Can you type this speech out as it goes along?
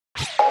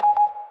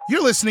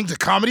You're listening to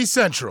Comedy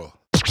Central.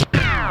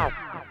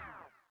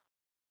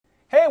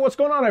 Hey, what's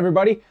going on,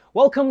 everybody?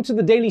 Welcome to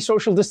the Daily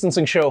Social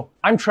Distancing Show.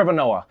 I'm Trevor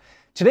Noah.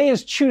 Today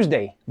is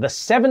Tuesday, the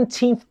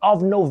 17th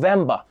of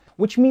November,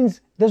 which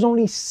means there's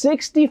only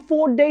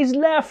 64 days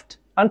left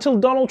until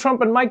Donald Trump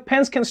and Mike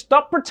Pence can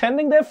stop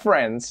pretending they're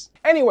friends.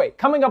 Anyway,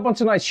 coming up on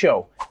tonight's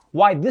show,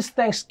 why this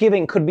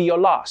Thanksgiving could be your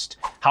last,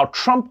 how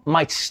Trump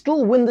might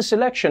still win this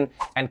election,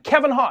 and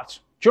Kevin Hart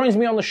joins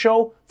me on the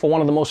show for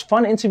one of the most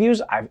fun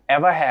interviews I've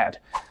ever had.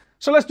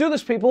 So let's do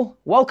this, people.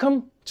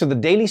 Welcome to the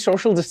Daily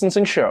Social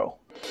Distancing Show.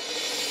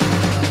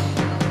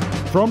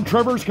 From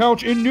Trevor's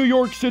couch in New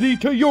York City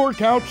to your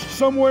couch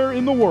somewhere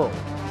in the world,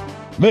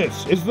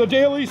 this is the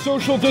Daily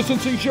Social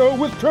Distancing Show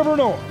with Trevor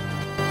Noah.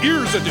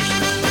 Ears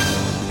Edition.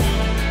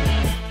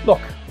 Look,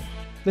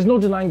 there's no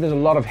denying there's a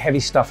lot of heavy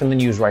stuff in the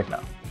news right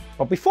now.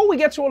 But before we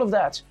get to all of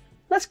that,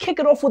 let's kick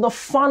it off with a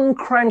fun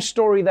crime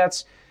story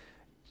that's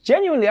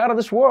genuinely out of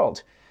this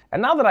world.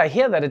 And now that I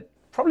hear that, it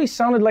probably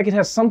sounded like it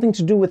has something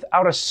to do with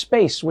outer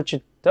space, which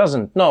it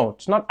doesn't. No,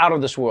 it's not out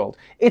of this world.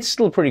 It's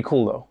still pretty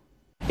cool, though.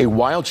 A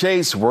wild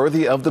chase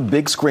worthy of the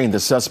big screen. The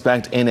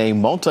suspect in a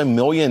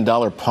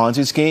multi-million-dollar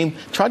Ponzi scheme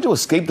tried to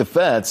escape the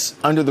feds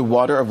under the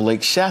water of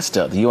Lake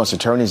Shasta. The U.S.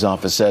 Attorney's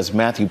Office says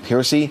Matthew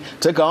Piercy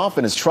took off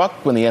in his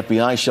truck when the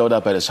FBI showed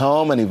up at his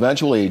home and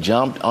eventually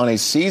jumped on a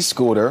sea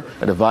scooter,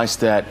 a device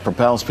that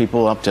propels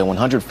people up to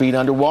 100 feet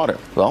underwater.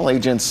 Well,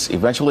 agents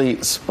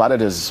eventually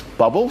spotted his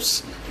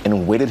bubbles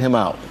and waited him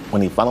out.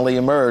 When he finally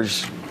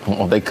emerged,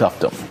 well, they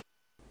cuffed him.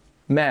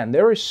 Man,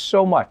 there is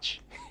so much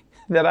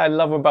that I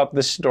love about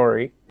this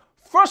story.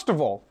 First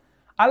of all,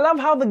 I love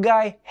how the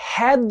guy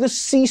had the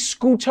sea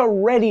scooter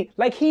ready,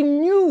 like he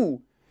knew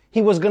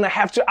he was gonna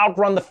have to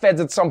outrun the feds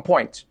at some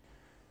point.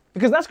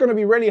 Because that's gonna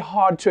be really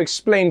hard to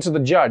explain to the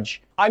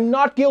judge. I'm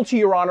not guilty,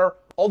 Your Honor,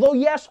 although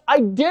yes,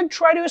 I did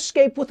try to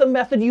escape with a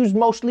method used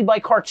mostly by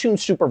cartoon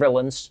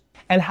supervillains.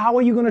 And how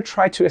are you gonna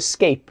try to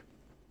escape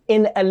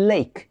in a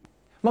lake?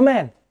 My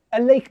man,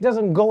 a lake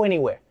doesn't go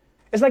anywhere.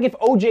 It's like if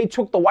OJ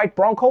took the white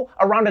Bronco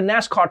around a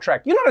NASCAR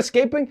track. You're not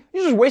escaping,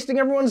 you're just wasting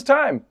everyone's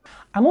time.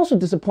 I'm also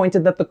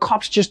disappointed that the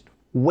cops just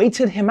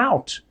waited him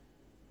out.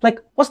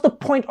 Like, what's the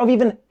point of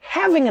even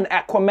having an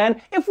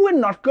Aquaman if we're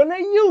not gonna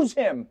use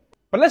him?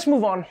 But let's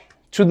move on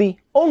to the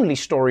only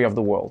story of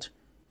the world,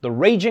 the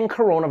raging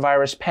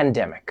coronavirus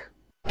pandemic.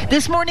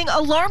 This morning,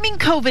 alarming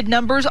COVID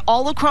numbers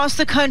all across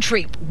the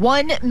country.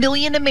 1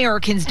 million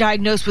Americans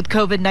diagnosed with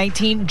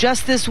COVID-19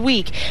 just this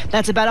week.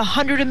 That's about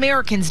 100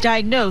 Americans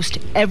diagnosed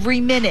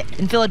every minute.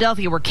 In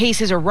Philadelphia, where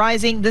cases are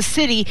rising, the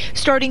city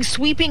starting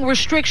sweeping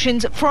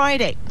restrictions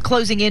Friday,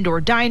 closing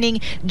indoor dining,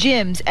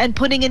 gyms, and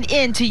putting an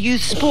end to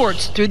youth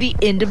sports through the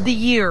end of the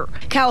year.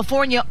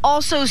 California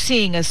also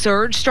seeing a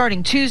surge.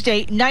 Starting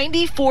Tuesday,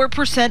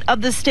 94%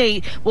 of the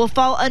state will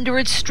fall under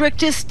its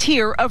strictest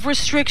tier of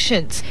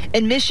restrictions.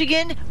 In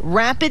Michigan,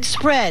 rapid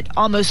spread,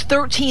 almost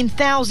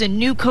 13,000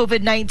 new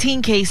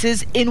COVID-19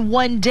 cases in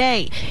one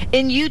day.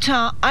 In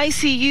Utah,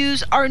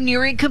 ICUs are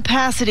nearing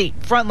capacity.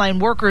 Frontline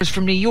workers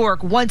from New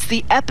York, once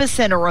the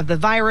epicenter of the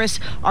virus,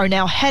 are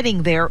now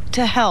heading there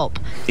to help.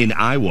 In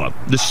Iowa,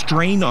 the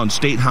strain on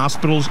state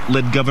hospitals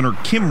led Governor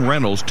Kim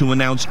Reynolds to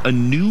announce a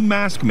new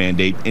mask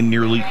mandate in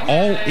nearly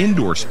all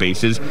indoor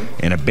spaces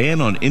and a ban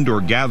on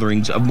indoor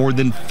gatherings of more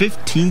than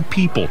 15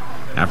 people,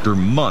 after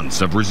months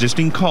of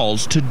resisting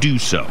calls to do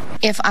so.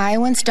 If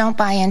Iowans don't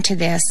buy into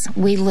this,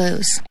 we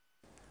lose.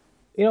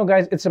 You know,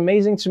 guys, it's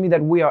amazing to me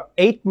that we are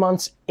 8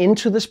 months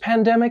into this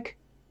pandemic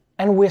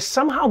and we're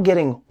somehow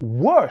getting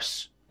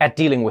worse at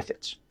dealing with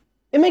it.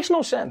 It makes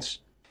no sense.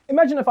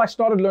 Imagine if I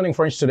started learning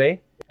French today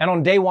and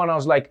on day one I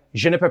was like,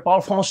 je ne peux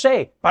pas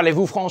français,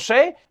 parlez-vous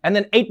français? And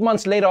then 8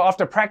 months later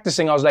after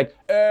practicing I was like,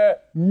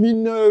 me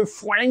no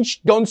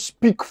French, don't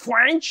speak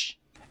French.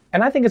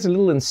 And I think it's a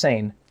little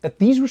insane that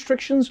these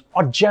restrictions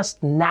are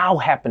just now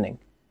happening.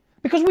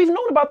 Because we've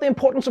known about the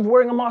importance of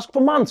wearing a mask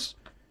for months.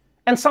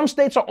 And some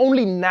states are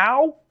only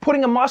now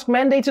putting a mask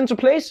mandate into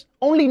place.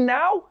 Only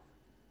now?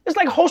 It's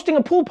like hosting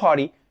a pool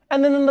party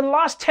and then in the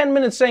last 10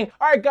 minutes saying,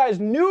 all right guys,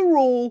 new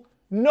rule,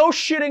 no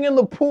shitting in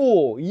the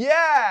pool.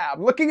 Yeah,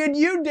 I'm looking at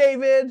you,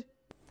 David.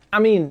 I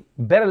mean,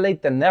 better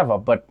late than never,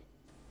 but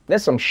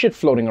there's some shit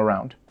floating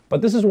around.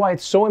 But this is why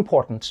it's so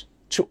important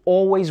to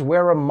always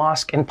wear a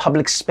mask in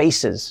public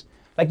spaces.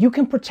 Like, you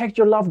can protect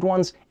your loved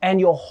ones and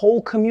your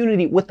whole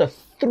community with a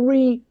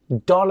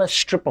 $3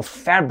 strip of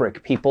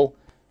fabric, people.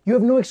 You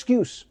have no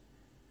excuse.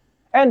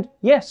 And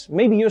yes,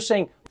 maybe you're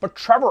saying, but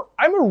Trevor,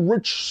 I'm a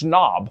rich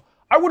snob.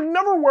 I would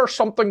never wear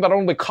something that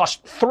only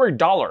cost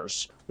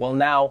 $3. Well,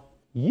 now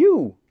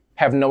you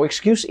have no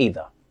excuse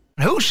either.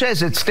 Who says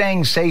that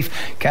staying safe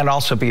can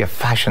also be a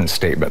fashion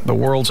statement? The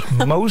world's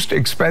most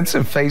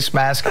expensive face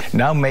mask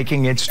now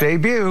making its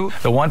debut.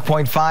 The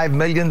 $1.5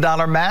 million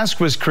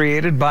mask was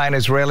created by an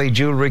Israeli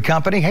jewelry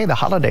company. Hey, the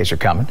holidays are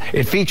coming.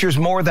 It features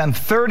more than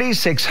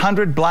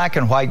 3,600 black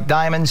and white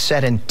diamonds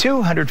set in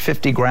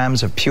 250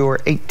 grams of pure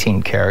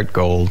 18-karat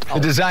gold. The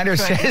designer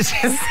says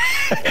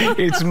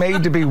it's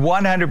made to be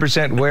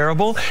 100%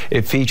 wearable.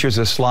 It features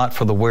a slot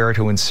for the wearer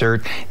to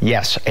insert,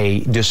 yes,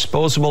 a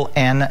disposable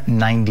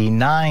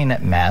N95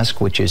 mask,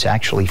 which is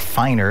actually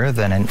finer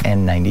than an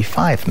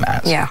N95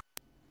 mask. Yeah.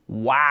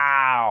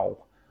 Wow.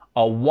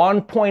 A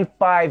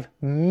 $1.5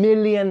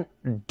 million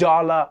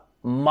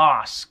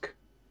mask.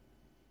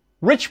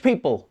 Rich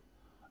people,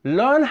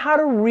 learn how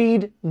to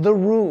read the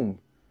room.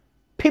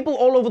 People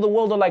all over the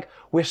world are like,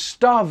 we're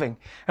starving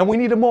and we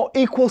need a more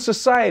equal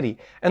society.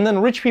 And then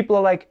rich people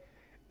are like,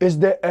 is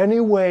there any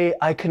way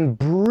I can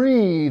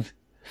breathe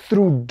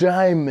through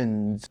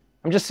diamonds?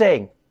 I'm just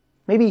saying,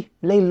 maybe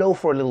lay low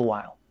for a little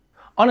while.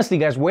 Honestly,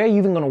 guys, where are you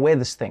even going to wear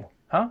this thing?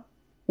 Huh?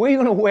 Where are you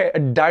going to wear a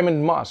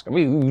diamond mask? I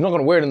mean, you're not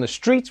going to wear it in the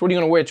streets? What are you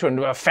going to wear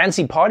to a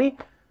fancy party?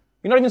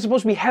 You're not even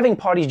supposed to be having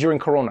parties during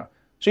Corona.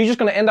 So you're just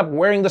going to end up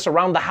wearing this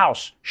around the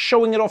house,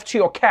 showing it off to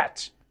your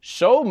cat.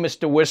 So,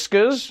 Mr.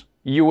 Whiskers,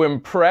 you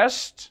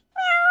impressed?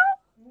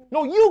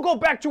 No, you go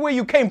back to where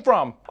you came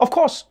from. Of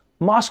course,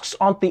 masks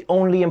aren't the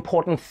only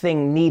important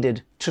thing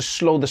needed to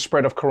slow the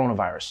spread of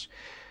coronavirus.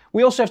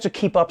 We also have to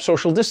keep up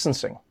social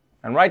distancing.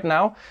 And right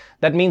now,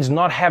 that means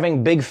not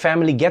having big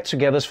family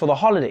get-togethers for the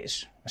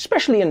holidays,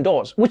 especially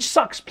indoors, which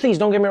sucks. Please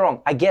don't get me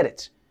wrong. I get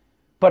it.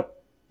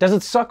 But does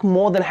it suck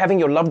more than having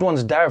your loved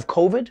ones die of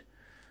COVID?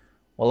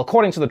 Well,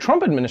 according to the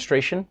Trump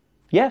administration,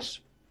 yes.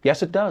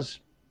 Yes, it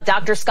does.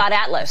 Dr. Scott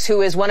Atlas,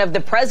 who is one of the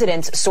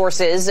president's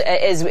sources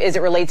as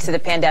it relates to the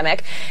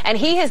pandemic. And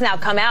he has now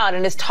come out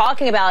and is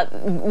talking about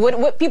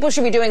what people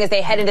should be doing as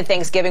they head into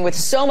Thanksgiving with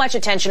so much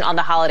attention on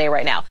the holiday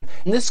right now.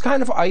 This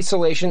kind of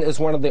isolation is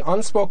one of the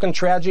unspoken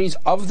tragedies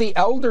of the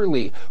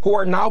elderly who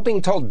are now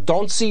being told,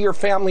 don't see your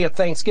family at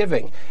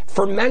Thanksgiving.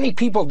 For many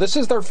people, this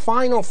is their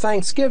final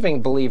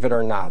Thanksgiving, believe it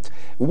or not.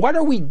 What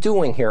are we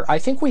doing here? I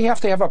think we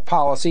have to have a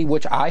policy,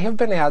 which I have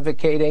been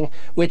advocating,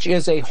 which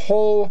is a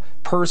whole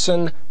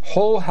person,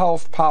 whole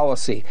health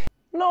policy.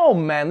 No,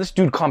 man, this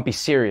dude can't be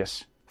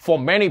serious. For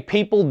many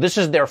people, this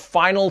is their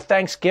final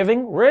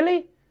Thanksgiving?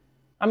 Really?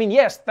 I mean,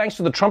 yes, thanks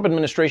to the Trump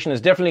administration, it's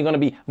definitely going to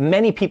be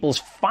many people's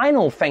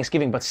final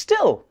Thanksgiving, but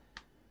still.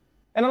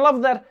 And I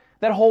love that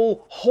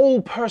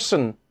whole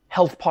person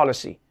health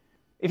policy.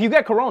 If you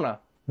get corona,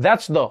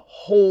 that's the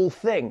whole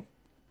thing.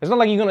 It's not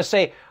like you're going to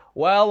say,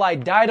 well, I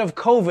died of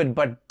COVID,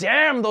 but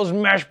damn, those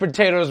mashed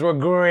potatoes were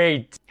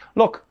great.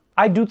 Look,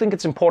 I do think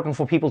it's important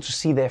for people to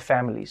see their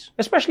families,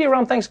 especially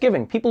around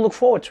Thanksgiving. People look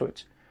forward to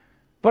it.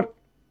 But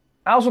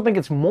I also think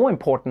it's more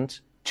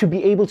important to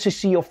be able to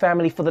see your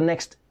family for the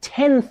next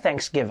 10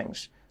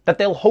 Thanksgivings, that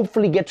they'll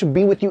hopefully get to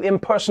be with you in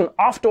person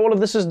after all of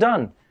this is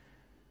done.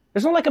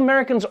 It's not like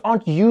Americans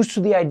aren't used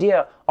to the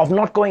idea of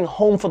not going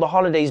home for the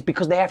holidays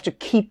because they have to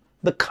keep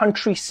the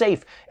country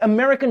safe.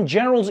 American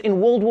generals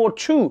in World War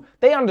II,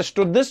 they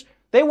understood this.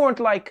 They weren't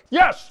like,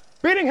 yes,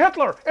 beating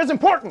Hitler is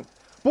important.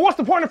 But what's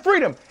the point of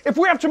freedom if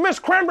we have to miss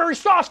cranberry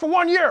sauce for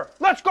 1 year?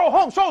 Let's go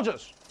home,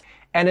 soldiers.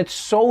 And it's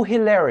so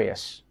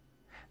hilarious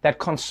that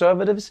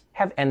conservatives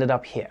have ended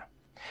up here.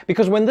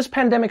 Because when this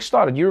pandemic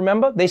started, you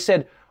remember? They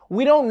said,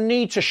 we don't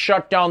need to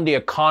shut down the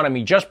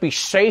economy, just be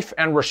safe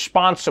and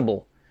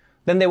responsible.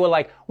 Then they were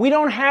like, we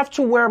don't have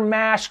to wear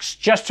masks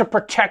just to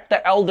protect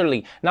the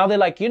elderly. Now they're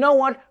like, you know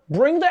what?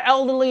 Bring the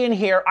elderly in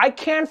here. I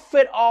can't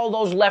fit all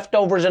those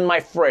leftovers in my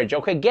fridge.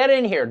 Okay, get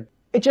in here.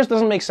 It just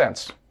doesn't make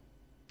sense.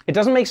 It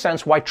doesn't make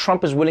sense why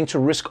Trump is willing to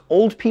risk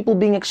old people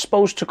being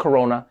exposed to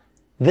corona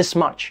this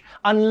much.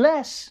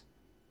 Unless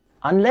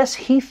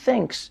he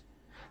thinks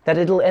that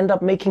it'll end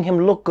up making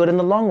him look good in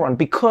the long run,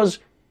 because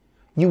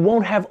you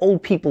won't have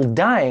old people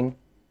dying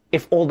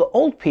if all the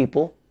old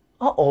people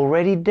are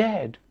already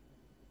dead.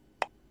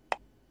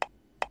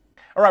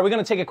 All right, we're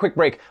going to take a quick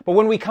break. But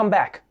when we come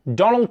back,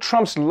 Donald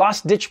Trump's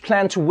last-ditch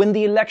plan to win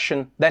the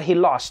election that he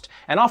lost.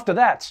 And after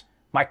that,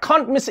 my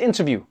can't-miss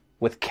interview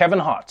with Kevin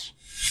Hart.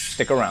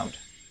 Stick around.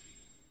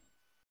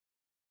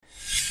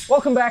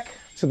 Welcome back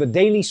to the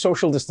Daily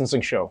Social Distancing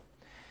Show.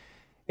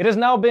 It has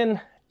now been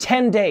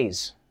 10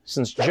 days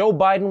since Joe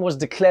Biden was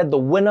declared the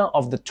winner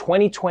of the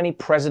 2020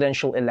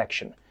 presidential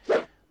election.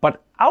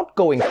 But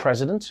outgoing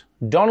President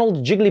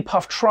Donald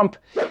Jigglypuff Trump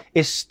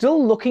is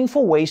still looking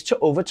for ways to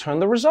overturn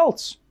the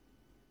results.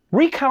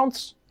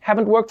 Recounts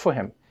haven't worked for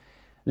him.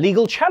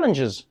 Legal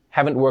challenges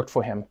haven't worked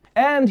for him.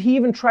 And he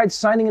even tried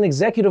signing an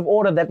executive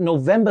order that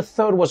November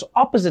 3rd was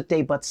opposite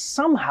day, but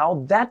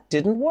somehow that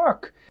didn't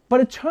work.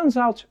 But it turns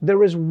out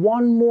there is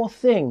one more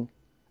thing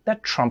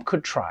that Trump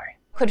could try.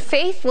 Could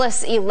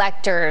faithless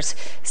electors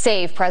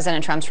save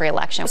President Trump's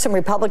reelection? Some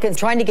Republicans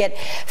trying to get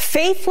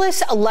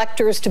faithless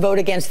electors to vote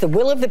against the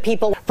will of the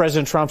people.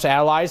 President Trump's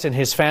allies and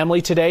his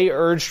family today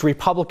urged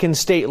Republican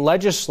state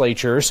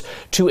legislatures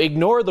to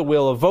ignore the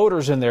will of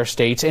voters in their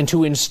states and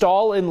to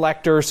install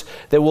electors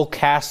that will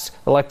cast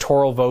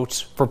electoral votes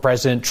for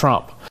President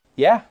Trump.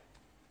 Yeah,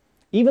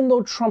 even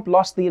though Trump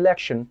lost the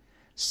election,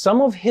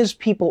 some of his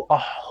people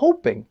are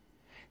hoping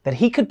that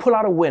he could pull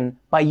out a win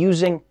by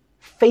using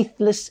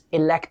faithless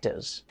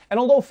electors. And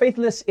although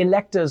faithless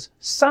electors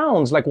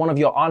sounds like one of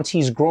your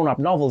auntie's grown-up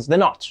novels, they're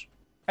not.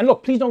 And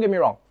look, please don't get me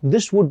wrong.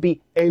 This would be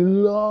a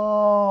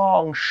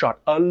long shot.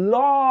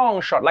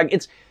 Like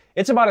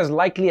it's about as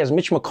likely as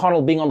Mitch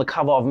McConnell being on the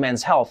cover of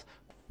Men's Health.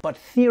 But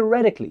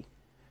theoretically,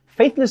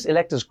 faithless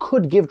electors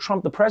could give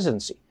Trump the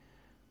presidency.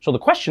 So the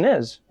question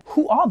is,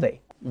 who are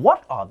they?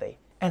 What are they?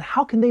 And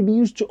how can they be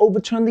used to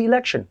overturn the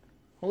election?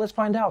 Well, let's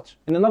find out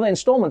in another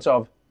installment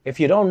of If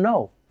You Don't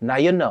Know, Now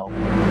You Know.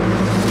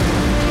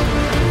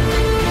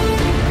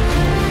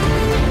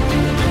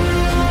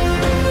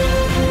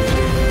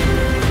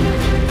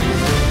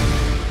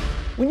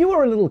 When you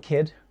were a little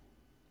kid,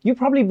 you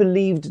probably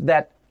believed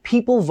that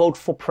people vote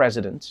for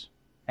president,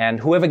 and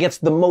whoever gets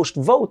the most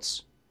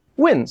votes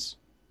wins.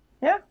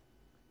 Yeah?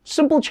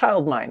 Simple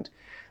child mind.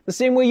 The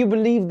same way you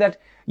believed that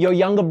your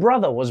younger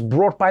brother was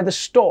brought by the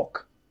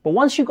stork. But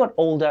once you got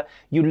older,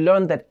 you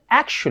learned that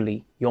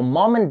actually your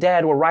mom and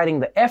dad were riding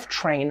the F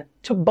train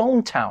to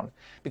Bonetown,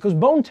 because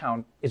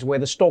Bonetown is where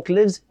the stork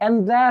lives,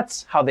 and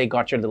that's how they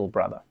got your little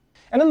brother.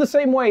 And in the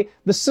same way,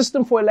 the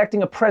system for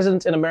electing a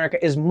president in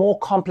America is more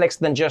complex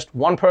than just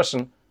one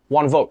person,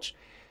 one vote.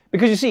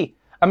 Because you see,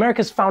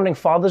 America's founding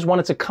fathers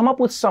wanted to come up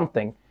with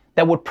something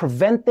that would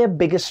prevent their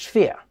biggest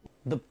fear,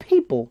 the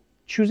people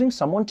choosing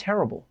someone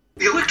terrible.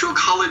 The Electoral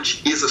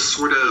College is a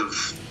sort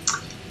of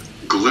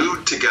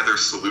glued together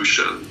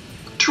solution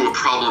to a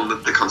problem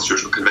that the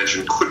Constitutional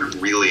Convention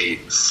couldn't really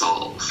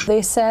solve.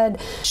 They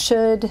said,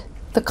 should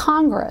the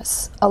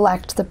Congress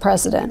elect the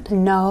president?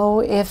 No,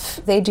 if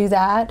they do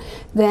that,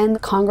 then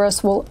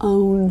Congress will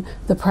own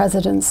the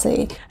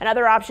presidency.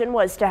 Another option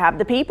was to have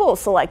the people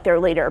select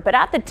their leader, but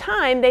at the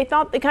time they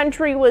thought the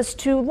country was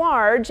too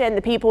large and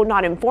the people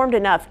not informed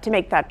enough to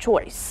make that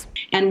choice.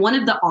 And one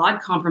of the odd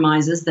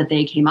compromises that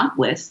they came up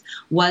with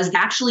was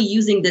actually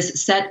using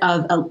this set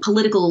of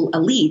political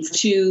elites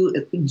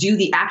to do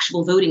the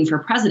actual voting for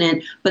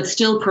president, but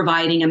still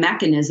providing a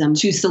mechanism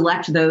to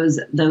select those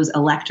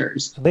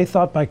electors. They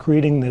thought by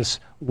creating this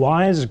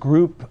wise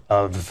group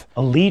of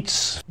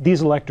elites,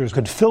 these electors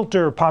could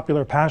filter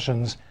popular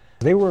passions.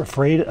 They were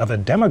afraid of a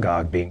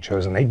demagogue being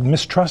chosen. They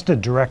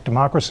mistrusted direct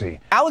democracy.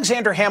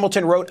 Alexander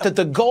Hamilton wrote that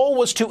the goal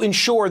was to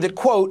ensure that,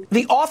 quote,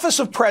 the office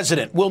of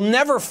president will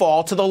never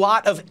fall to the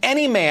lot of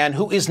any man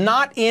who is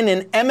not in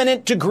an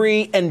eminent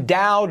degree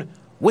endowed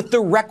with the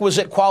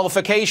requisite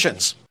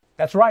qualifications.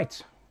 That's right.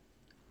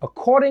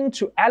 According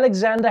to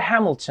Alexander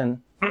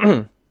Hamilton,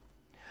 the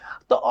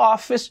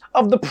office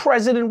of the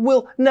president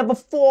will never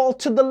fall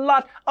to the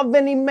lot of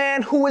any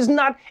man who is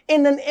not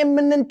in an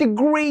eminent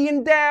degree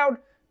endowed.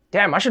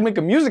 Damn, I should make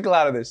a musical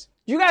out of this.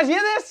 You guys hear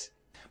this?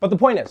 But the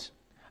point is,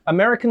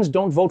 Americans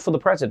don't vote for the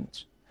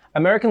president.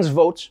 Americans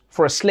vote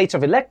for a slate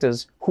of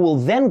electors who will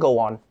then go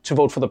on to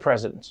vote for the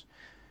president.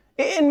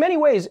 In many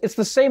ways, it's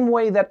the same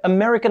way that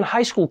American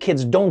high school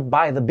kids don't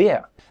buy the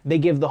beer. They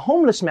give the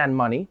homeless man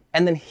money,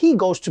 and then he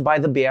goes to buy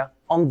the beer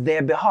on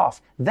their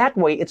behalf. That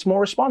way, it's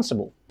more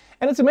responsible.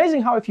 And it's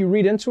amazing how if you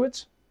read into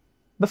it,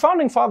 the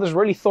founding fathers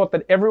really thought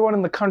that everyone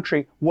in the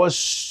country was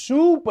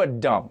super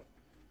dumb.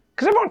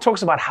 Because everyone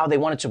talks about how they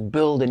wanted to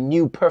build a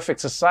new perfect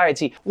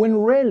society,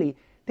 when really,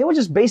 they were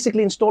just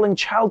basically installing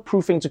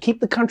child-proofing to keep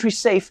the country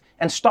safe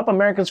and stop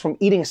Americans from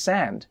eating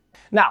sand.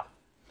 Now,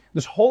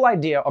 this whole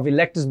idea of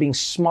electors being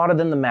smarter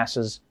than the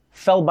masses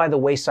fell by the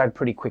wayside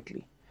pretty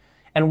quickly.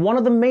 And one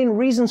of the main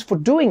reasons for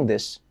doing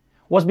this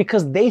was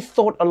because they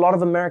thought a lot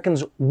of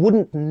Americans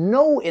wouldn't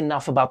know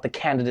enough about the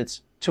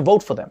candidates to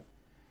vote for them.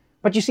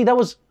 But you see, that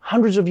was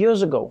hundreds of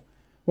years ago,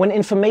 when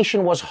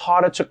information was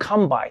harder to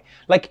come by.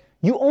 Like,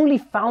 you only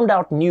found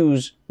out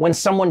news when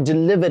someone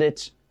delivered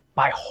it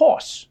by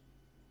horse.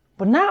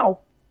 But now,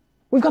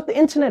 we've got the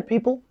internet,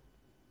 people.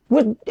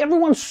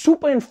 Everyone's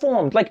super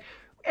informed. Like,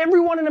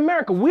 everyone in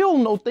America, we all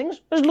know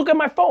things. Just look at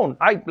my phone.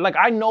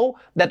 I know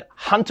that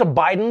Hunter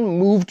Biden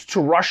moved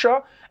to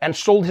Russia and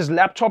sold his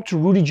laptop to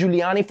Rudy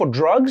Giuliani for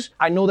drugs.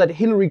 I know that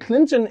Hillary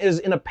Clinton is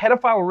in a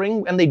pedophile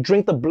ring and they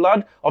drink the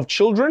blood of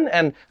children.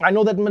 And I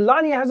know that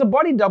Melania has a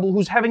body double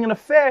who's having an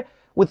affair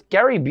with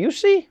Gary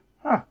Busey.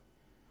 Huh.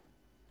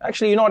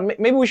 Actually, you know what?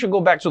 Maybe we should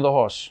go back to the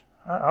horse.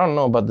 I don't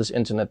know about this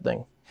internet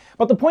thing.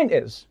 But the point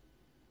is,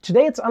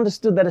 today it's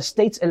understood that a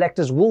state's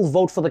electors will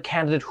vote for the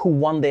candidate who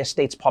won their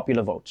state's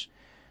popular votes.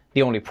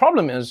 The only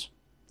problem is,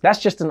 that's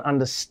just an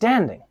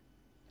understanding.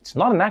 It's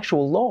not an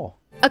actual law.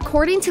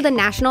 According to the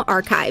National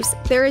Archives,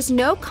 there is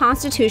no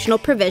constitutional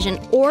provision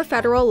or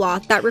federal law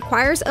that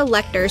requires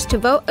electors to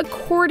vote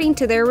according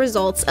to their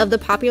results of the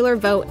popular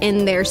vote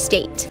in their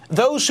state.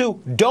 Those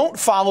who don't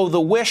follow the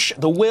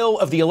will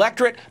of the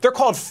electorate, they're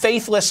called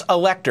faithless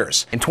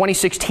electors. In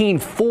 2016,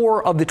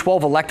 4 of the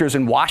 12 electors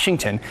in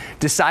Washington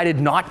decided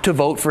not to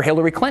vote for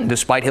Hillary Clinton,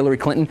 despite Hillary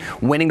Clinton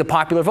winning the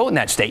popular vote in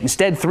that state.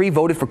 Instead, 3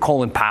 voted for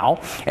Colin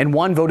Powell, and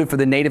 1 voted for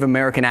the Native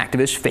American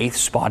activist Faith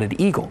Spotted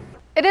Eagle.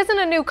 It isn't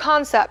a new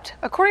concept.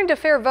 According to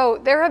Fair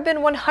Vote, there have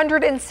been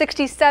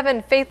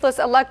 167 faithless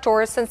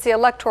electors since the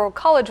Electoral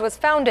College was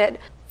founded.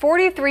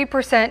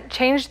 43%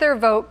 changed their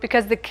vote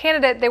because the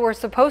candidate they were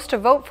supposed to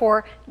vote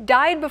for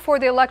died before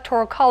the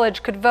Electoral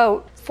College could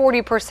vote.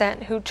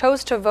 40% who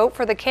chose to vote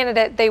for the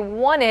candidate they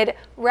wanted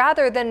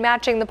rather than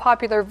matching the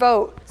popular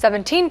vote.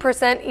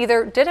 17%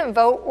 either didn't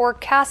vote or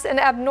cast an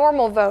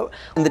abnormal vote.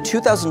 In the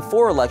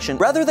 2004 election,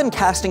 rather than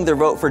casting their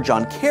vote for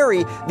John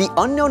Kerry, the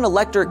unknown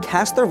elector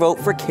cast their vote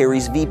for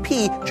Kerry's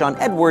VP, John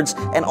Edwards,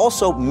 and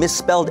also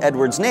misspelled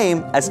Edwards'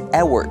 name as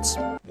Edwards.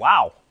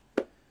 Wow.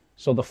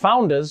 So the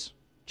founders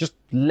just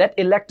let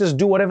electors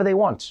do whatever they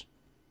want.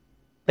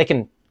 They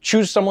can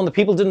choose someone the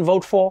people didn't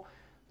vote for.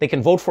 They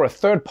can vote for a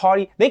third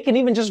party. They can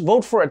even just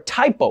vote for a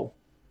typo.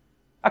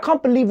 I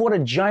can't believe what a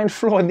giant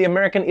flaw in the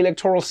American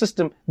electoral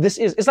system this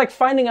is. It's like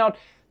finding out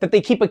that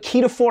they keep a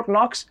key to Fort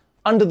Knox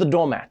under the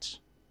doormats.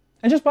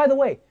 And just by the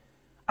way,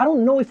 I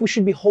don't know if we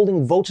should be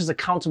holding voters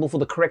accountable for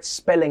the correct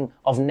spelling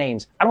of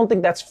names. I don't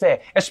think that's fair,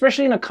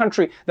 especially in a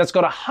country that's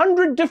got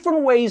 100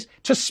 different ways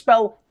to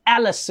spell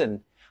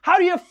Allison. How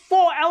do you have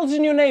 4 L's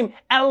in your name?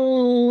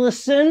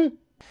 Allison?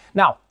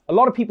 Now, a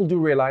lot of people do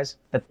realize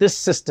that this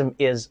system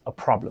is a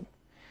problem.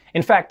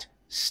 In fact,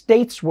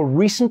 states were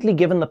recently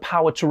given the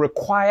power to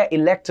require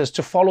electors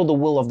to follow the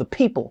will of the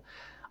people.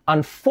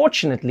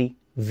 Unfortunately,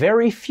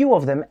 very few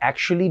of them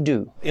actually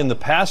do. In the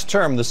past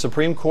term, the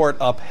Supreme Court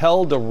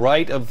upheld the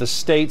right of the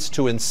states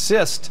to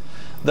insist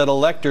that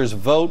electors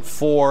vote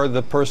for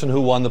the person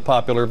who won the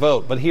popular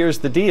vote. But here's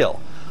the deal.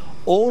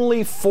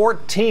 Only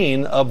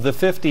 14 of the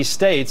 50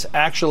 states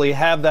actually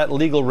have that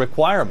legal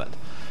requirement.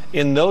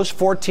 In those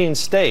 14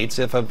 states,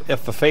 if a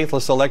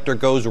faithless elector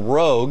goes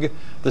rogue,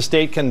 the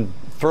state can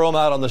throw them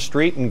out on the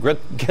street and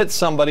get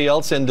somebody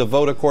else in to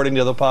vote according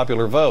to the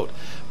popular vote.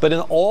 But in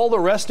all the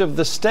rest of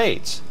the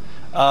states,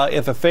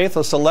 if a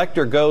faithless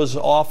elector goes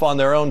off on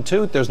their own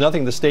toot, there's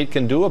nothing the state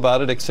can do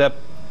about it except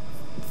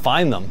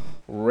fine them.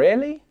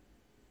 Really?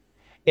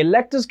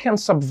 Electors can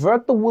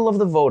subvert the will of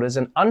the voters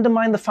and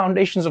undermine the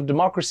foundations of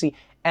democracy,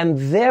 and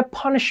their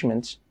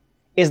punishment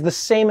is the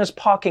same as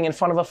parking in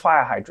front of a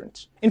fire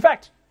hydrant. In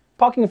fact,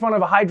 parking in front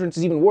of a hydrant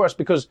is even worse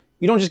because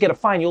you don't just get a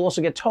fine, you'll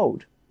also get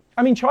towed.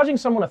 I mean, charging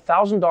someone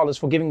 $1,000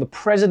 for giving the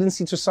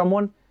presidency to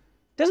someone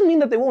doesn't mean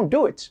that they won't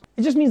do it.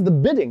 It just means the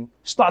bidding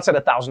starts at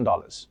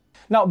 $1,000.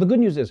 Now, the good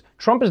news is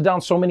Trump is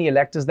down so many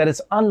electors that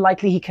it's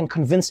unlikely he can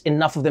convince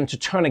enough of them to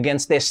turn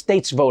against their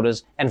state's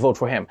voters and vote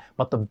for him.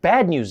 But the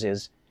bad news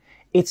is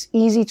it's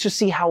easy to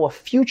see how a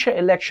future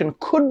election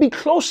could be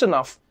close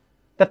enough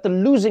that the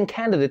losing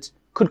candidate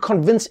could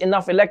convince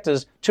enough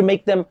electors to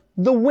make them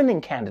the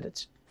winning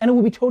candidate. And it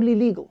would be totally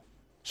legal.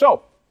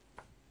 So,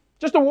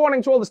 just a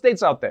warning to all the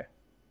states out there.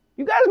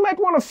 You guys might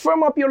want to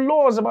firm up your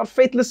laws about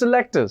faithless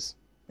electors,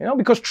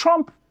 because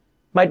Trump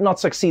might not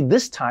succeed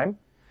this time,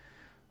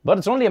 but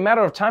it's only a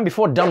matter of time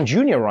before Dumb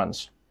Jr.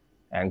 runs.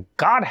 And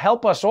God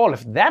help us all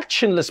if that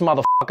chinless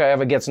motherfucker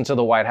ever gets into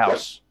the White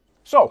House.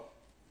 So,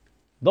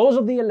 those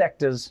are the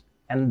electors,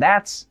 and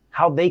that's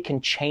how they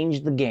can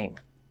change the game.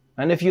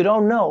 And if you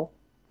don't know,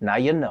 now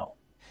you know.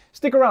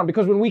 Stick around,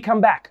 because when we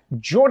come back,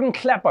 Jordan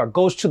Klepper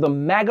goes to the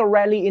MAGA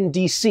rally in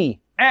DC,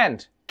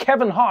 and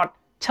Kevin Hart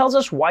tells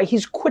us why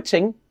he's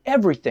quitting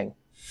everything.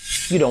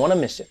 You don't want to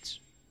miss it.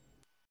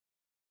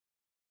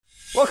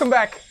 Welcome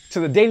back to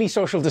the Daily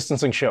Social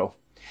Distancing Show.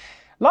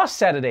 Last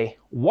Saturday,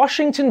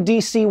 Washington,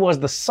 D.C. was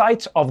the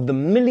site of the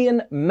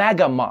Million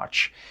MAGA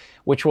March,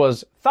 which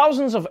was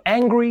thousands of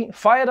angry,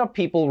 fired-up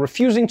people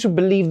refusing to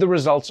believe the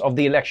results of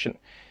the election.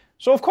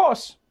 So, of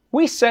course,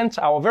 we sent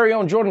our very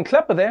own Jordan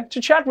Klepper there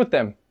to chat with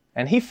them,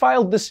 and he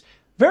filed this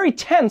very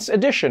tense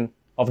edition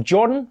of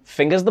Jordan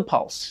Fingers the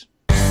Pulse.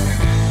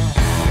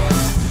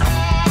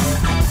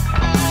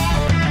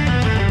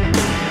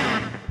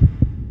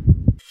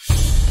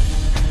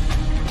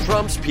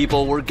 Trump's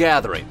people were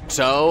gathering,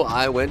 so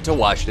I went to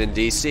Washington,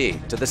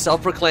 D.C., to the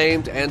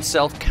self-proclaimed and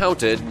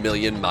self-counted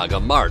Million MAGA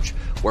March,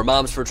 where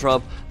moms for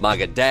Trump,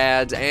 MAGA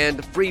dads,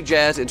 and free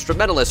jazz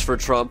instrumentalists for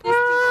Trump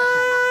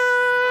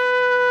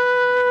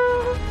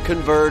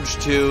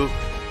converged to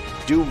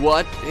do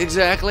what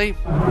exactly?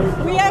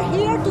 We are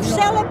here to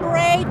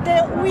celebrate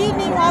the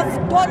winning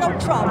of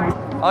Donald Trump.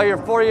 Oh, you're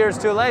 4 years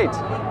too late.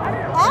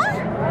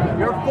 Huh?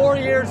 You're 4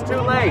 years too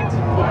late.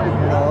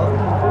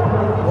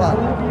 What?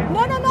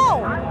 No.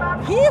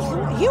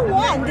 He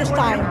won this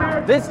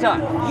time. This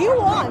time? He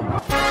won.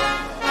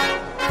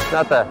 It's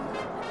not the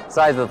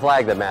size of the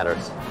flag that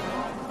matters.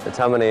 It's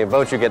how many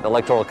votes you get in the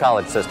Electoral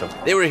College system.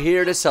 They were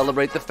here to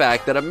celebrate the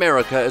fact that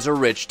America is a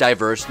rich,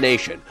 diverse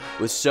nation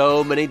with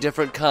so many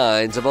different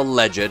kinds of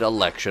alleged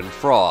election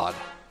fraud.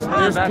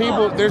 There's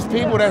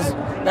people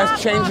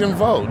that's changing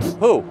votes.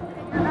 Who?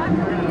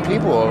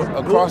 People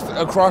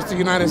across the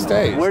United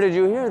States. Where did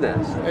you hear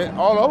this?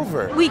 All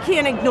over. We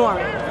can't ignore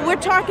it. We're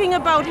talking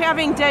about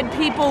having dead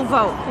people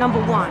vote,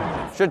 number one.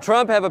 Should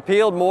Trump have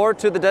appealed more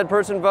to the dead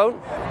person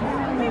vote?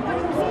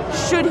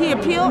 Should he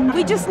appeal?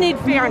 We just need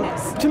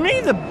fairness. To me,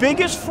 the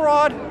biggest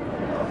fraud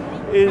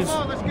is,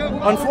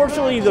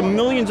 unfortunately, the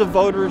millions of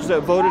voters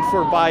that voted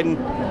for Biden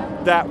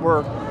that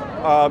were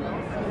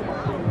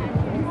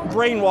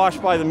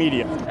brainwashed by the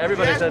media.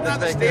 Everybody said this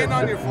fake stand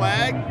on your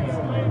flag.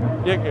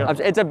 Yeah.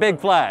 It's a big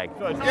flag.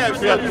 Yeah,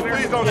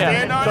 please don't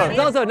stand on it. It's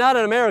also not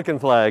an American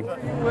flag.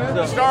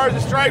 The stars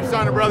and stripes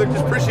on it, brother.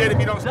 Just appreciate it if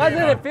you don't stand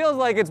on it. It feels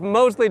like it's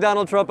mostly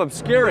Donald Trump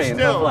obscuring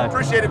the flag.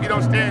 Appreciate it if you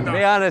don't stand on it.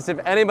 To be honest, if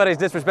anybody's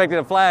disrespecting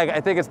a flag,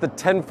 I think it's the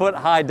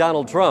 10-foot-high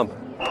Donald Trump.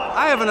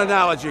 I have an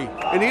analogy.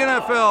 In the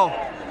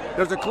NFL,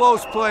 there's a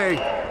close play.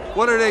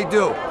 What do?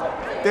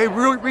 They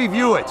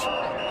review it,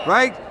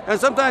 right? And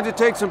sometimes it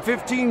takes them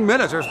 15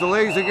 minutes. There's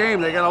delays the game.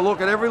 They got to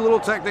look at every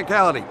little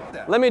technicality.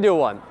 Let me do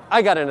one.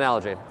 I got an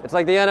analogy. It's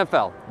like the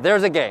NFL.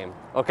 There's a game,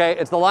 okay?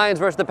 It's the Lions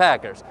versus the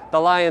Packers. The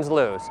Lions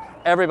lose.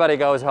 Everybody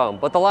goes home.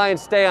 But the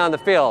Lions stay on the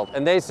field,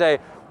 and they say,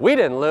 we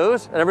didn't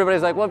lose. And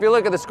everybody's like, well, if you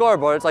look at the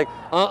scoreboard, it's like,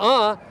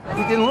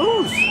 He didn't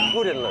lose.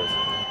 Who didn't lose?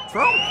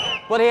 Trump.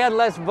 But he had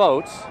less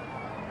votes.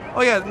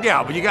 Oh,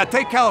 yeah, but you got to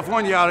take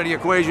California out of the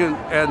equation,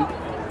 and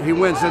he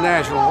wins the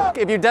national.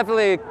 If you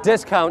definitely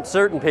discount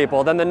certain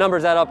people, then the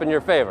numbers add up in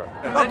your favor.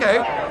 Okay.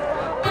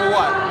 For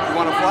what? You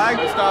want a flag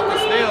to stop the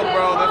steal,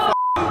 bro? They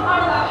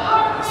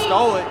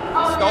stole it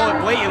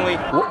blatantly.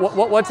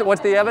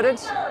 What's the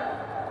evidence?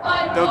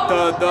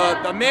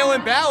 The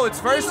mail-in ballots.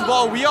 First of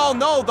all, we all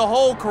know the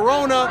whole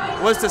corona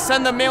was to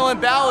send the mail-in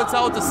ballots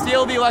out to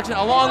steal the election,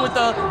 along with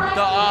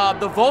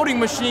the voting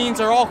machines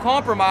are all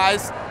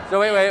compromised. So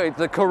wait.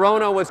 The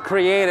corona was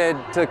created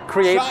to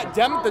create...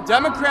 The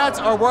Democrats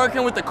are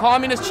working with the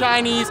communist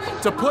Chinese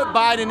to put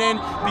Biden in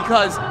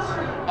because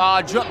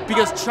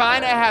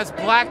China has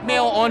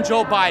blackmail on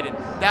Joe Biden.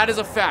 That is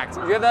a fact.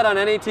 Do you have that on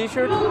any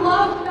t-shirt?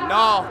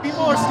 No.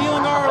 People are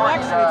stealing our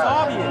election. It's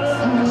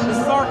obvious. This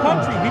is our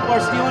country. People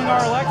are stealing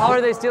our election. How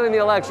are they stealing the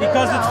election?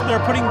 Because they're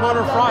putting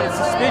voter fraud. It's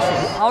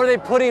suspicious. How are they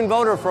putting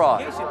voter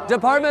fraud?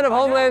 Department of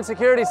Homeland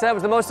Security said it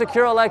was the most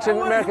secure election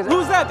in America.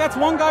 Who's that? That's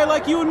one guy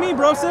like you and me,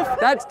 Broseph.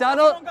 That's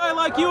Donald. One guy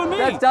like you and me.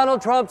 That's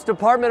Donald Trump's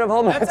Department of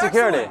Homeland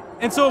Security.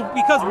 Excellent. And so,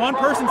 because one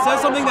person says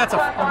something, that's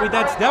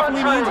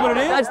definitely means what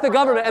it is. That's the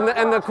government,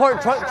 and the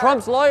court.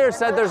 Trump's lawyer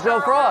said there's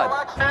no fraud.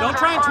 Don't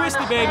try and twist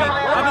it, baby.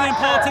 I've been in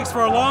politics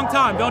for a long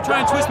time. Don't try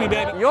and twist me,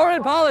 baby. You're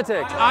in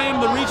politics. I am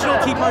the regional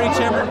Tea Party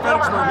chairman in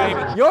Fredericksburg, baby.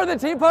 You're the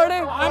Tea Party?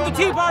 I'm the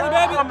Tea Party,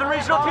 baby. I'm the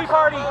regional Tea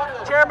Party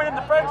chairman in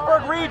the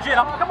Fredericksburg region.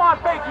 Come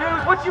on, fake news.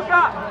 What you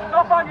got?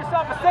 Go find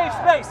yourself a safe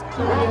space.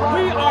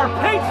 We are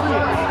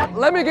patriots.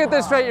 Let me get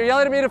this straight. You're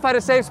yelling at me to find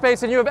a safe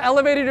space, and you have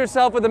elevated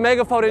yourself with a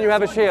megaphone, and you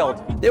have a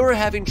shield. They were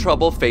having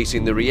trouble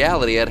facing the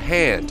reality at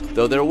hand,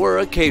 though there were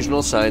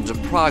occasional signs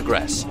of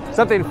progress.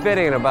 Something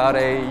fitting about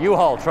a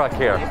U-Haul truck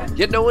here.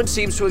 Yet no one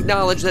seems to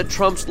acknowledge that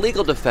Trump's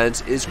legal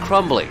defense is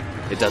crumbling.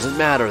 It doesn't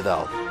matter,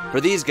 though. For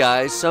these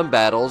guys, some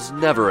battles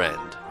never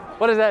end.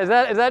 What is that?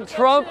 Is that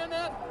Trump?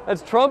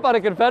 That's Trump on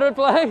a Confederate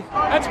flag?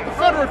 That's a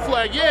Confederate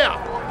flag,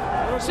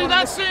 yeah. See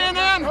that,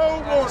 CNN?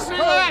 See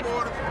that?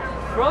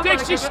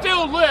 Dixie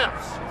still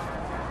lives.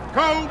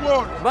 Cold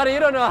water. Buddy, you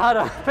don't know how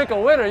to pick a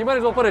winner. You might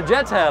as well put a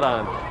Jets hat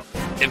on.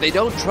 If they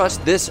don't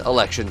trust this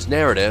election's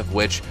narrative,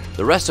 which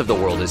the rest of the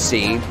world is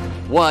seeing,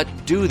 what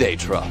do they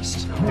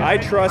trust? I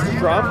trust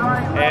Trump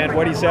and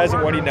what he says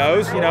and what he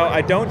knows.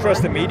 I don't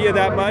trust the media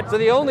that much. So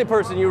the only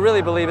person you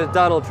really believe is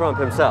Donald Trump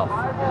himself?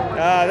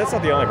 That's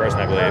not the only person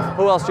I believe.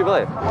 Who else do you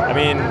believe? I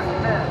mean,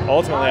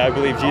 ultimately, I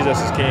believe Jesus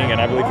is king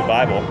and I believe the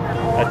Bible.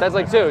 That's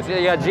like two. So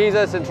you got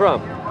Jesus and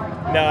Trump.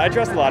 No, I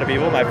trust a lot of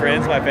people, my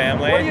friends, my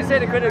family. What do you say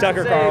to critics?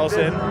 Tucker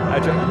Carlson.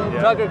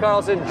 Tucker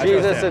Carlson,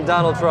 Jesus, and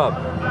Donald Trump.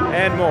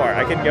 And more.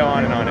 I can go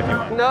on and on if you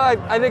want. No,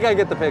 I think I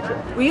get the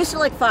picture. We used to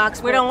like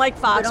Fox. We don't like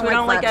Fox. We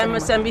don't like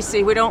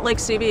MSNBC. We don't like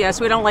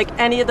CBS. We don't like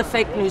any of the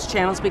fake news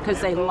channels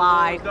because they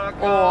lie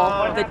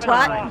all the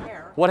time.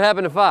 What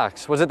happened to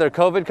Fox? Was it their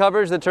COVID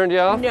coverage that turned you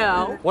off?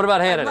 No. What about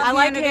Hannity? I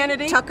like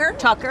Hannity.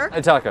 Tucker.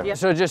 And Tucker. Yep.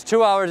 So just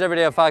 2 hours every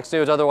day of Fox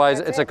News,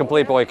 otherwise it's a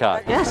complete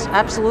boycott. Yes,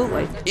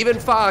 absolutely. Even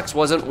Fox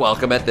wasn't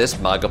welcome at this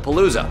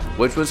MAGA-palooza,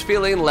 which was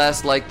feeling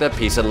less like the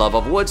peace and love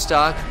of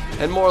Woodstock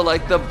and more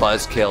like the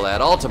buzzkill at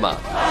Altamont.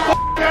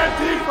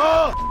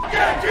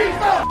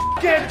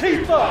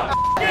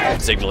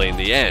 Signaling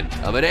the end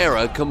of an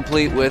era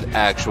complete with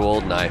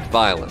actual knife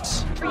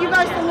violence. For you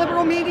guys, the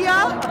liberal media,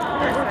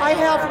 I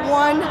have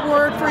one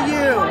word for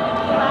you.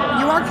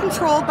 You are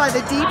controlled by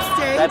the deep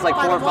state. That's like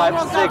 4,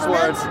 5, 6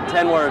 words,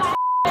 10 words.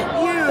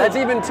 You. That's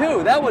even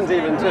 2. That one's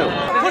even 2.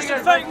 Push the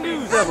fake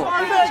news. And I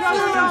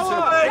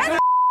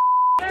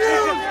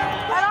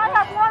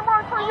have one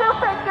word for you,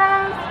 fake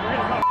news.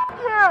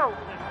 You.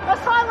 The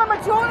silent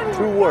majority.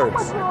 2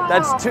 words.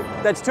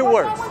 That's two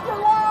words.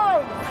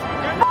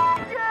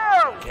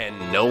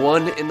 Can no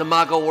one in the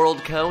MAGA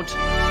world count?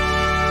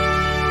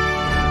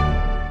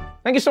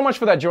 Thank you so much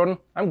for that, Jordan.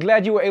 I'm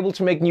glad you were able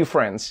to make new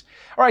friends.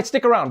 All right,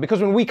 stick around,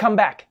 because when we come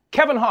back,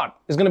 Kevin Hart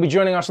is going to be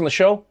joining us on the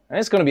show, and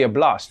it's going to be a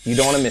blast. You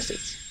don't want to miss it.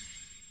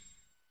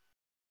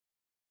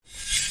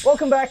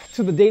 Welcome back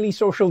to the Daily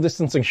Social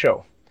Distancing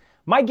Show.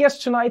 My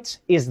guest tonight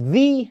is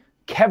the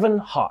Kevin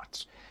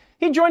Hart.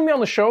 He joined me on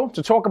the show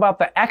to talk about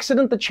the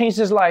accident that changed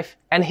his life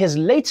and his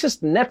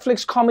latest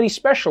Netflix comedy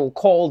special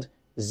called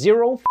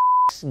Zero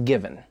F***s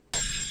Given.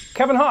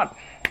 Kevin Hart,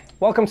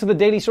 welcome to the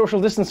Daily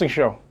Social Distancing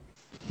Show.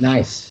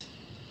 Nice.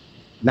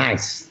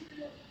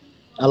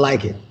 I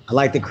like it. I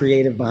like the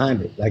creative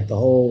behind it, like the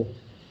whole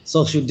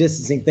social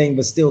distancing thing,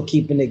 but still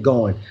keeping it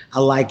going. I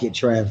like it,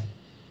 Trev.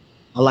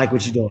 I like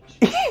what you're doing.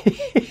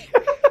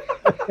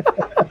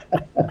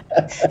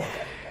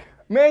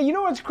 Man, you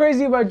know what's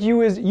crazy about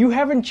you is you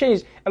haven't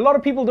changed. A lot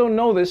of people don't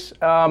know this.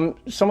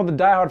 Some of the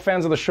diehard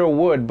fans of the show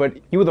would, but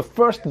you were the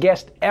first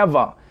guest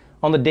ever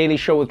on the Daily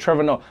Show with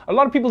Trevor Noah. A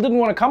lot of people didn't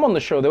want to come on the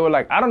show. They were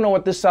like, I don't know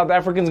what this South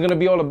African's going to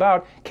be all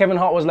about. Kevin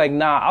Hart was like,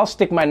 nah, I'll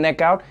stick my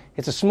neck out.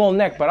 It's a small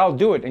neck, but I'll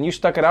do it. And you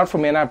stuck it out for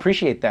me, and I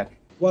appreciate that.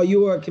 Well,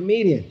 you were a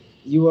comedian.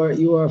 You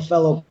were a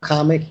fellow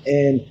comic,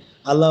 and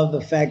I love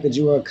the fact that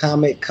you were a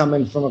comic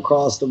coming from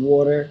across the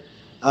water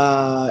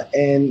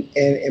and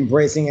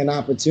embracing an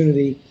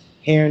opportunity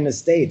here in the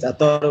States. I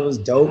thought it was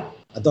dope.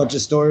 I thought your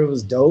story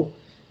was dope.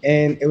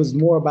 And it was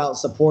more about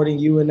supporting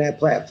you in that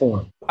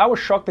platform. I was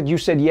shocked that you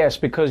said yes,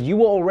 because you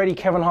were already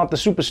Kevin Hart, the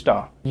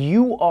superstar.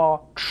 You are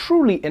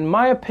truly, in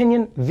my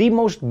opinion, the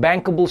most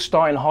bankable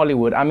star in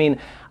Hollywood. I mean,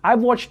 I've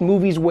watched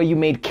movies where you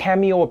made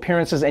cameo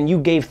appearances and you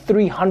gave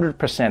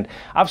 300%.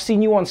 I've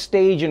seen you on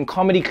stage in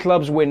comedy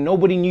clubs where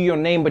nobody knew your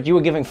name, but you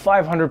were giving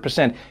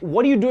 500%.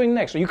 What are you doing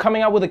next? Are you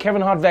coming out with a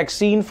Kevin Hart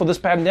vaccine for this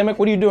pandemic?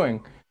 What are you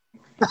doing?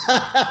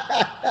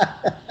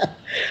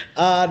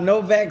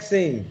 No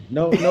vaccine.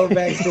 No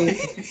vaccine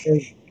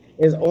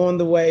is on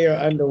the way or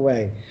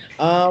underway.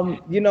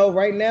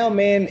 Right now,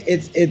 man,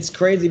 it's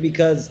crazy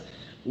because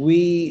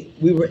we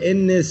were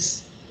in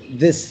this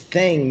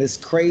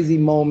crazy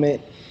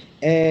moment,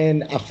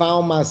 and I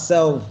found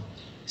myself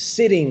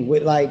sitting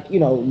with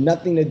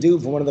nothing to do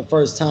for one of the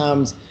first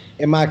times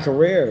in my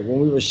career. When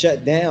we were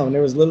shut down,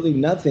 there was literally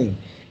nothing.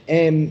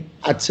 And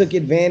I took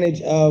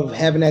advantage of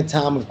having that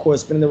time, of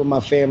course, spending it with my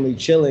family,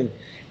 chilling.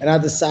 And I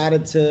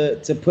decided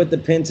to put the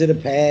pen to the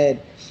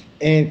pad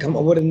and come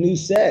up with a new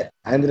set.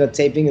 I ended up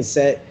taping a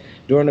set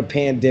during the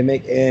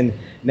pandemic, and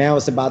now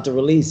it's about to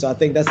release. So I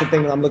think that's the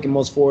thing that I'm looking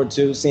most forward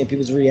to, seeing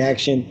people's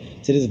reaction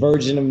to this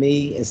version of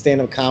me in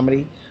stand-up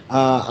comedy.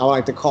 I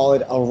like to call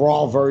it a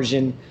raw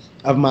version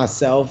of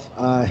myself,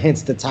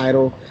 hence the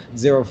title,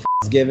 Zero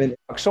F***s Given.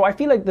 So I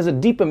feel like there's a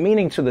deeper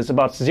meaning to this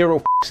about Zero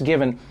F***s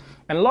Given.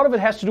 And a lot of it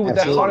has to do with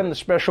Absolutely. That part in the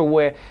special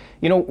where,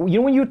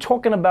 when you're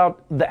talking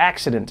about the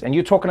accident and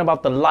you're talking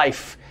about the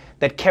life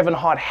that Kevin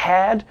Hart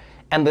had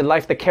and the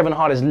life that Kevin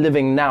Hart is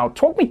living now.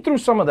 Talk me through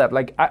some of that.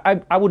 Like,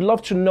 I would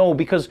love to know,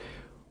 because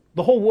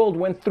the whole world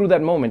went through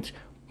that moment.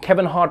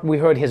 Kevin Hart, we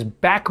heard his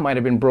back might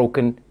have been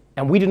broken,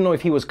 and we didn't know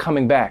if he was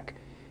coming back.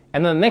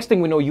 And then the next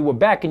thing we know, you were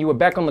back, and you were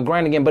back on the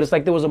grind again, but it's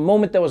like there was a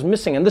moment that was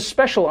missing, and this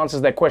special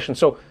answers that question.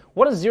 So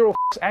what does Zero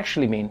F***s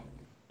actually mean?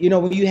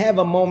 When you have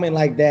a moment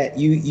like that,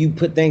 you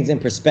put things in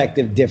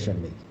perspective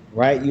differently,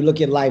 right? You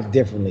look at life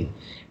differently.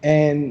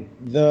 And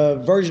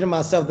the version of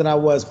myself that I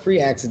was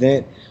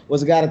pre-accident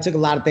was a guy that took a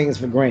lot of things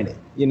for granted.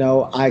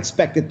 I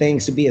expected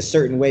things to be a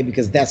certain way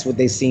because that's what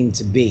they seem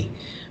to be.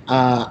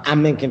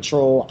 I'm in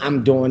control.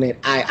 I'm doing it.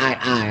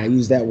 I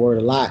use that word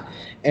a lot.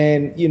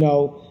 And,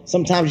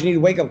 sometimes you need a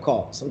wake-up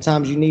call.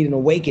 Sometimes you need an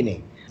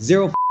awakening.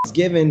 Zero F***s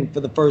Given for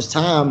the first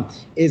time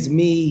is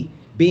me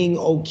being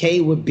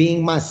okay with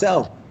being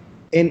myself.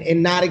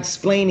 And not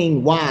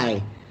explaining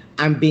why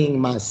I'm being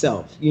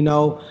myself.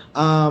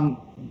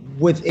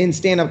 Within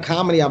stand-up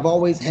comedy, I've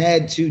always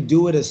had to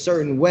do it a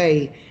certain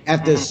way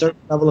after a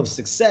certain level of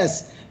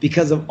success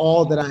because of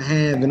all that I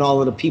have and all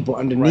of the people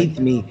underneath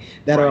me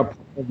that are a part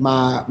of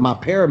my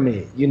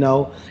pyramid.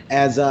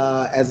 As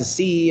a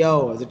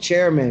CEO, as a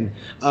chairman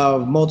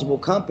of multiple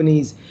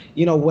companies,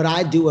 what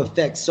I do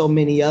affects so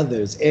many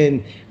others.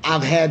 And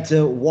I've had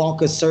to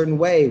walk a certain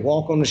way,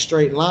 walk on a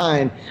straight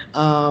line,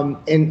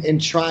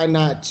 and try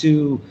not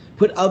to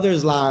put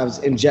others' lives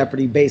in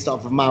jeopardy based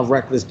off of my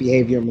reckless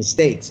behavior and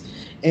mistakes.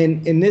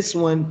 And in this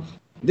one,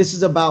 this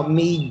is about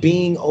me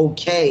being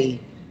okay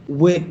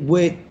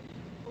with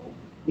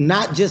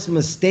not just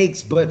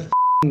mistakes, but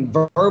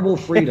verbal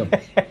freedom.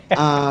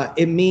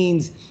 It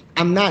means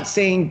I'm not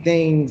saying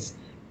things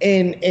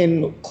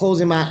and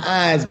closing my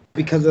eyes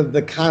because of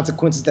the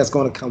consequences that's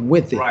going to come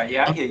with it. Right.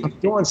 Yeah, I hear you. I'm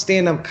doing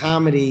stand-up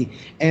comedy,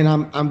 and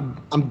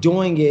I'm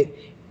doing it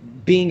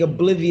being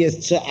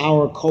oblivious to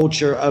our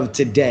culture of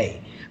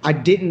today. I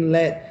didn't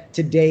let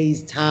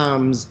today's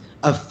times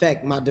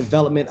affect my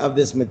development of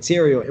this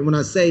material. And when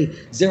I say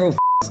Zero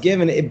F***s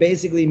Given, it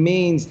basically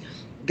means,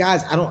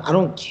 guys, I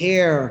don't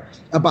care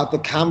about the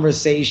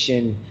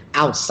conversation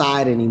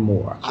outside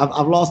anymore.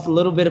 I've lost a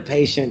little bit of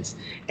patience,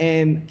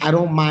 and I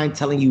don't mind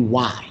telling you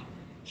why.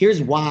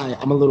 Here's why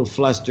I'm a little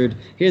flustered.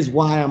 Here's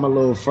why I'm a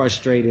little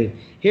frustrated.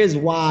 Here's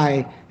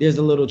why there's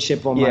a little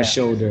chip on my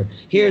shoulder.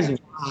 Here's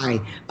why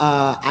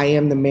I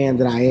am the man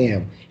that I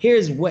am.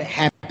 Here's what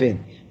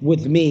happened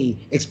with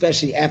me,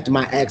 especially after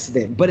my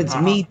accident. But it's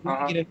me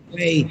doing it in a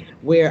way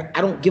where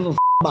I don't give a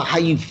about how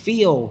you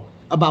feel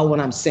about what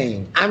I'm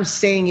saying. I'm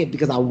saying it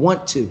because I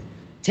want to.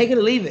 Take it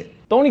or leave it.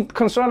 The only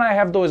concern I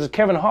have, though, is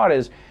Kevin Hart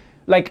is,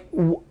 like,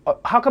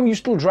 how come you're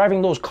still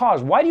driving those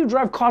cars? Why do you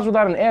drive cars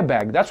without an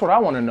airbag? That's what I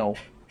want to know.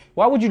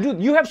 Why would you do?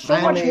 You have so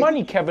much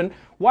money, Kevin.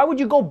 Why would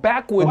you go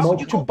backwards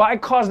to buy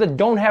cars that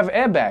don't have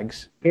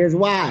airbags? Here's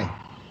why.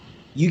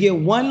 You get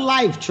one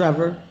life,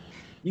 Trevor.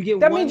 You get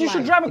that one means you life.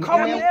 should drive a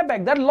car with an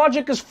airbag. That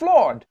logic is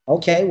flawed.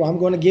 Okay, well, I'm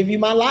going to give you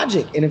my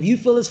logic. And if you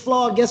feel it's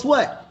flawed, guess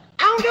what?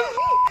 I don't give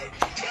a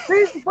fuck.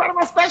 This is part of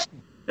my special.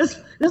 This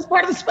is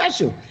part of the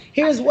special.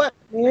 Here's what,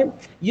 man.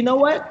 You know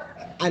what?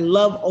 I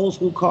love old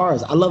school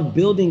cars. I love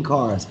building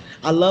cars.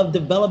 I love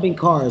developing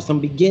cars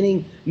from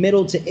beginning,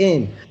 middle to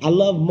end. I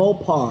love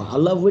Mopar. I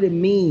love what it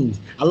means.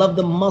 I love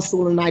the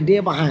muscle and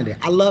idea behind it.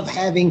 I love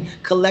having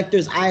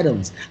collector's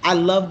items. I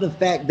love the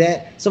fact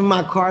that some of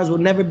my cars will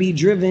never be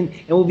driven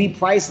and will be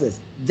priceless.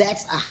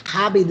 That's a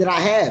hobby that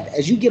I have.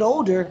 As you get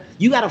older,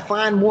 you got to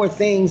find more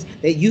things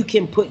that you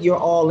can put your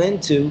all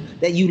into,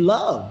 that you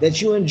love,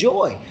 that you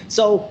enjoy.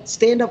 So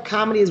stand-up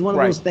comedy is one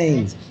of those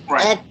things.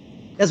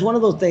 That's one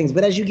of those things.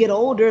 But as you get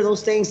older,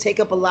 those things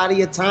take up a lot of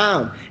your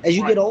time. As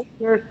you get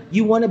older,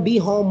 you want to be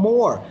home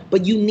more,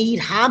 but you need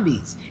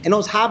hobbies. And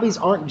those hobbies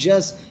aren't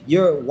just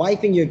your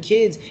wife and your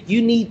kids.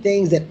 You need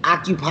things that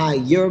occupy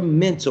your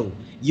mental,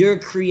 your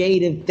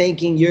creative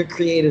thinking, your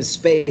creative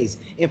space.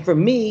 And for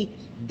me,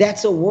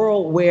 that's a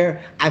world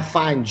where I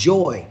find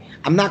joy.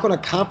 I'm not going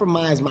to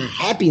compromise my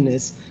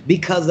happiness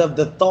because of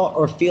the thought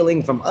or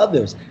feeling from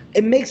others.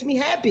 It makes me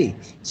happy.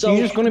 So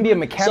you're just going to be a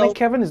mechanic,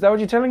 Kevin? Is that what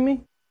you're telling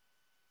me?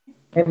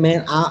 Hey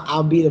man,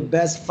 I'll be the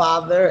best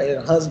father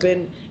and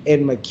husband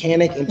and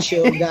mechanic and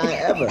chill guy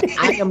ever.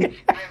 I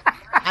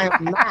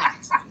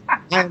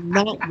am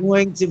not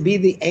going to be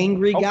the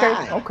angry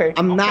guy. Okay.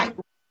 I'm not.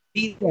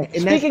 Be that.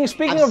 And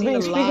speaking of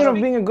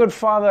being a good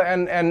father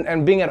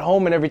and being at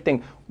home and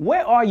everything,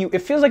 where are you?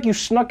 It feels like you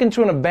snuck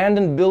into an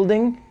abandoned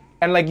building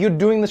and like you're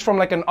doing this from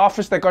like an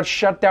office that got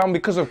shut down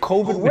because of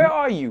COVID. Where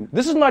are you?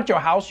 This is not your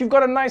house. You've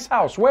got a nice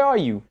house. Where are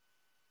you?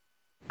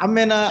 I'm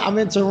in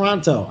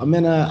Toronto. I'm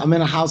in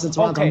a house in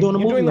Toronto. Okay, I'm doing a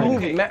movie. You're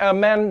doing the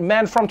movie,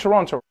 man from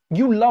Toronto.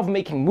 You love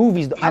making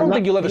movies. I don't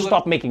think you'll ever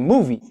stop making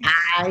movies.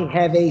 I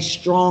have a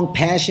strong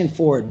passion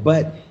for it,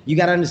 but you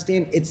got to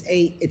understand it's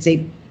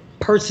a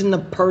person to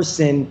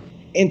person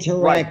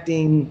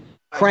interacting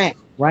craft,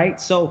 right?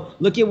 So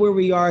look at where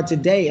we are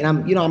today,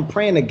 and I'm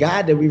praying to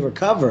God that we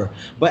recover.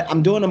 But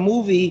I'm doing a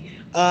movie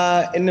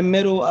in the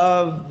middle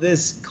of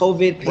this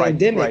COVID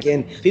pandemic,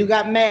 and people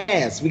got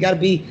masks. We got to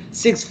be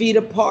 6 feet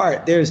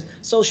apart. There's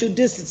social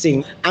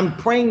distancing. I'm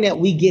praying that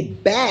we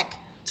get back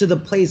to the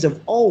place of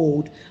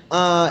old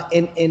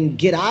and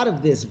get out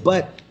of this.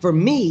 But for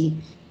me,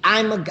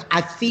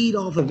 I feed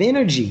off of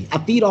energy. I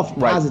feed off of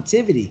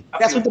positivity.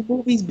 That's what the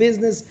movies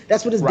business.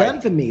 That's what it's done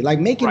for me. Like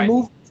making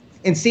movies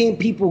and seeing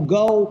people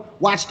go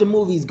watch the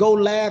movies, go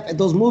laugh at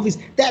those movies.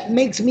 That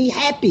makes me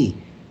happy.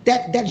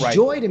 That's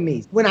joy to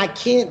me. When I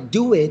can't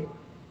do it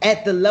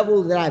at the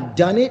level that I've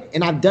done it,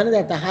 and I've done it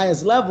at the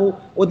highest level,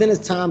 well, then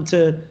it's time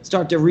to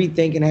start to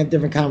rethink and have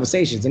different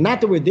conversations. And not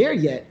that we're there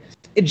yet.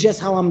 It's just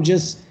how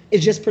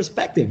it's just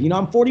perspective.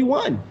 I'm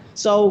 41.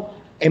 So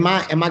am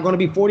I going to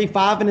be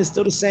 45 and it's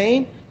still the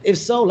same? If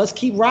so, let's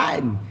keep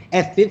riding.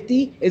 At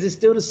 50, is it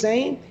still the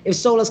same? If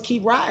so, let's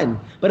keep riding.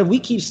 But if we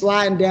keep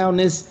sliding down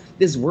this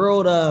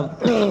world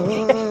of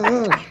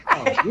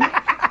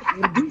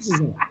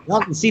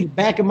y'all can see the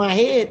back of my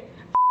head.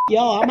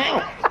 Y'all,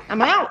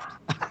 I'm out.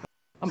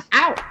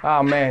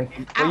 Oh man.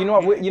 Well, you know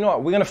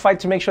what? We're gonna fight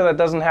to make sure that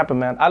doesn't happen,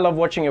 man. I love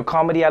watching your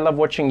comedy. I love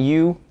watching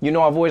you. I've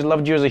always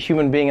loved you as a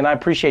human being, and I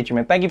appreciate you,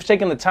 man. Thank you for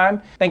taking the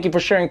time. Thank you for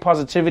sharing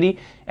positivity,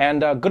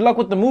 and good luck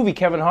with the movie,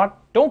 Kevin Hart.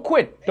 Don't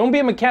quit. Don't be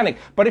a mechanic.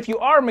 But if you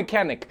are a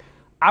mechanic,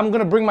 I'm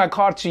gonna bring my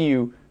car to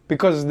you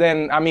because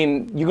then,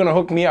 you're gonna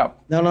hook me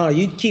up. No,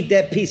 you keep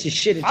that piece of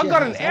shit. I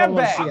got an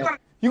airbag.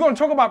 You're going to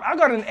talk about, I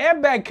got an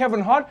airbag, Kevin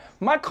Hart.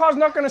 My car's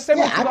not going to send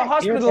me to the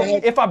hospital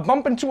if I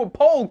bump into a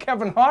pole,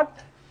 Kevin Hart.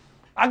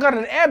 I got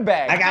an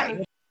airbag. I got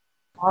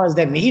cars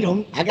that need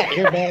them. I got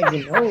airbags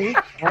and those.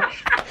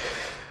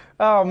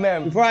 Oh,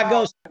 man. Before I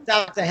go,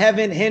 shout out to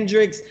Heaven,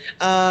 Hendrix,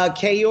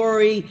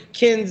 Kaori,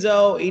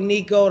 Kenzo,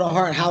 Iniko, the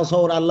Hart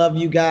household. I love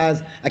you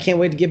guys. I can't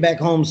wait to get back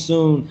home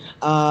soon.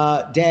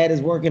 Dad is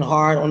working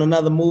hard on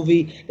another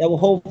movie that will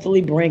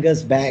hopefully bring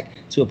us back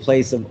to a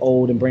place of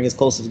old and bring us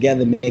closer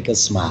together and make us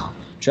smile.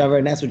 Trevor,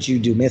 and that's what you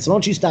do, man. So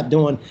don't you stop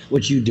doing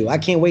what you do. I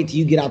can't wait till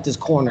you get out this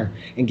corner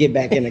and get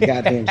back in the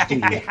goddamn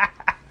studio.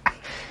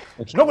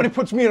 Okay. Nobody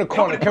puts me in a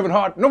corner, Kevin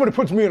Hart. Nobody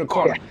puts me in a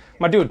corner.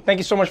 My dude, thank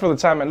you so much for the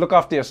time, man. Look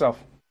after yourself.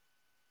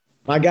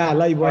 My God,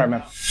 love you, boy. All right,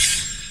 man.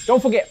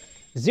 Don't forget,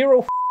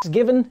 0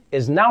 Thanksgiving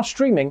is now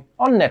streaming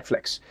on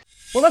Netflix.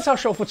 Well, that's our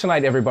show for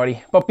tonight,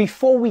 everybody. But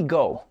before we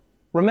go,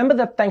 remember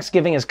that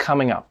Thanksgiving is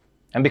coming up.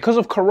 And because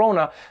of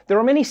Corona, there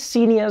are many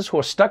seniors who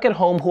are stuck at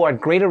home who are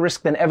at greater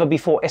risk than ever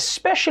before,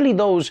 especially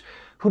those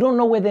who don't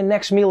know where their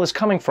next meal is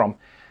coming from.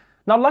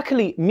 Now,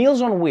 luckily,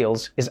 Meals on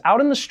Wheels is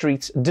out in the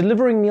streets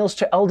delivering meals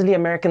to elderly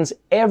Americans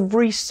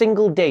every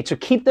single day to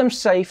keep them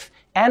safe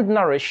and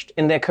nourished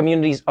in their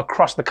communities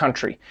across the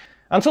country.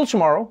 Until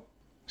tomorrow,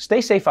 stay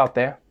safe out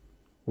there,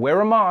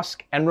 wear a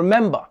mask, and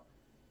remember,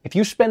 if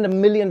you spend $1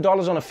 million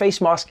on a face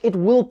mask, it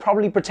will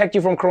probably protect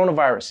you from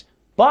coronavirus.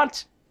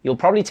 But you'll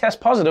probably test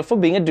positive for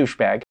being a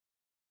douchebag.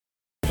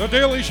 The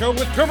Daily Show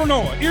with Trevor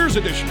Noah, Ears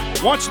Edition.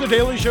 Watch The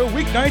Daily Show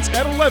weeknights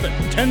at 11,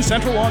 10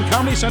 Central on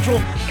Comedy Central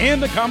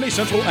and the Comedy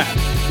Central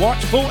app.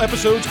 Watch full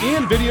episodes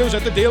and videos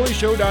at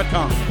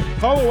thedailyshow.com.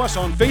 Follow us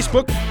on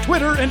Facebook,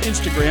 Twitter, and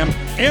Instagram,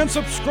 and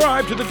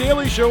subscribe to The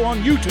Daily Show on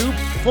YouTube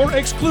for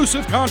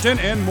exclusive content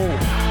and more.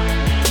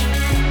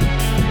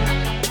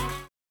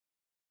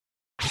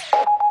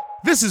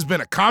 This has been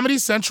a Comedy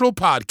Central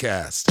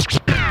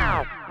podcast.